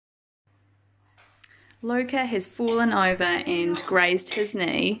Luca has fallen over and grazed his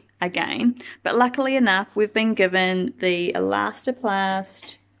knee again, but luckily enough we've been given the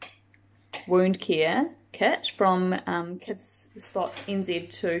Elastoplast Wound Care kit from Kidspot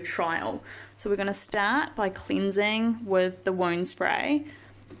NZ2 trial. So we're going to start by cleansing with the wound spray.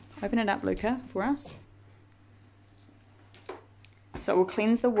 Open it up, Luca, for us. So we'll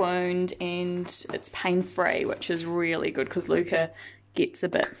cleanse the wound and it's pain-free, which is really good because Luca gets a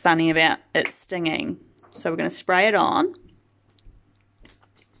bit funny about it stinging. So we're going to spray it on.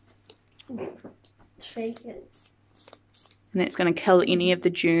 Shake it. And that's going to kill any of the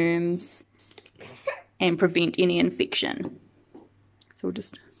germs and prevent any infection. So we'll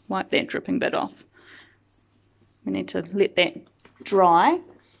just wipe that dripping bit off. We need to let that dry.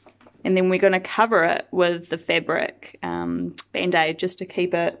 And then we're going to cover it with the fabric Band-Aid just to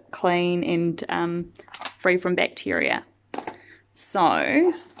keep it clean and free from bacteria.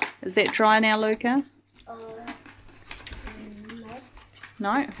 So, is that dry now, Luca? No.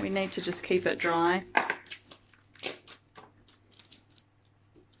 No, we need to just keep it dry.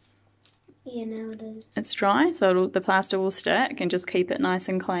 Yeah, now it is. It's dry, so the plaster will stick, and just keep it nice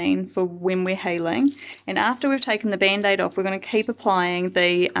and clean for when we're healing. And after we've taken the Band-Aid off, we're going to keep applying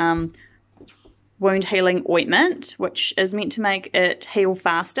the wound healing ointment, which is meant to make it heal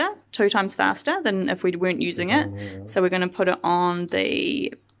faster, 2 times faster than if we weren't using it. So we're going to put it on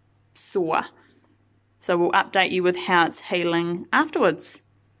the sore. So we'll update you with how it's healing afterwards.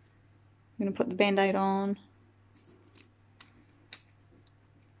 I'm going to put the Band-Aid on.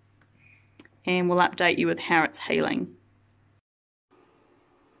 And we'll update you with how it's healing.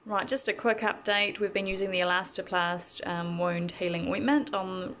 Right, just a quick update. We've been using the Elastoplast wound healing ointment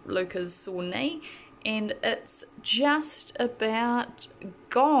on Luca's sore knee, and it's just about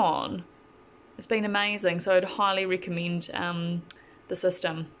gone. It's been amazing, so I'd highly recommend the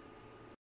system.